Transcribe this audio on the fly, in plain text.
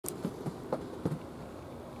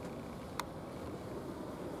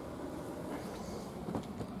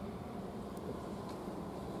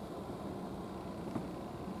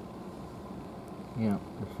Yeah,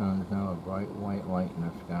 the sun is now a bright white light in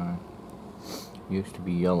the sky. Used to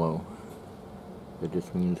be yellow. That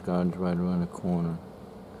just means God's right around the corner.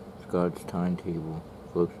 It's God's timetable,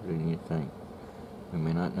 closer than you think. We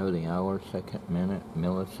may not know the hour, second, minute,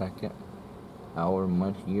 millisecond, hour,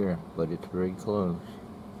 month, year, but it's very close.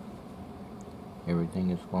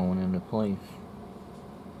 Everything is falling into place.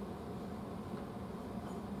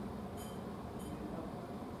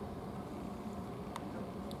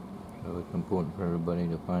 So it's important for everybody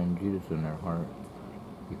to find Jesus in their heart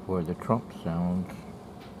before the trump sounds.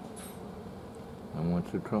 And once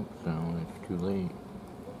the trump sounds, it's too late.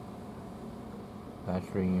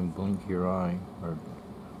 Faster you blink your eye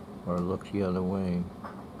or look the other way,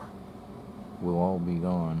 we'll all be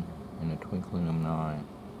gone in the twinkling of an eye.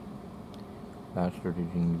 Faster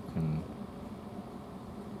than you can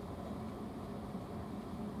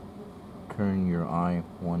turn your eye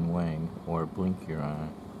one way or blink your eye.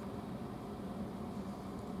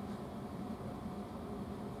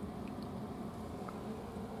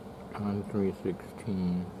 John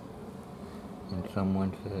 3:16, and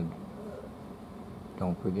someone said,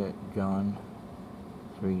 don't forget John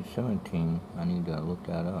 3:17. I need to look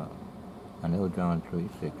that up. I know John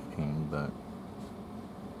 3:16, but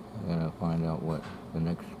I gotta find out what the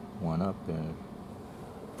next one up is.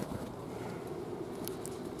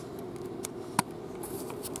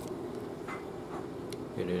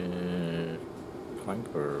 It is time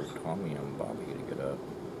for Tommy and Bobby to get up.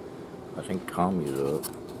 I think Tommy's up.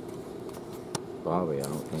 Bobby, I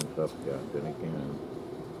don't think it's up yet. Then again,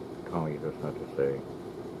 Tommy just had to say,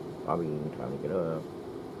 Bobby, time to get up.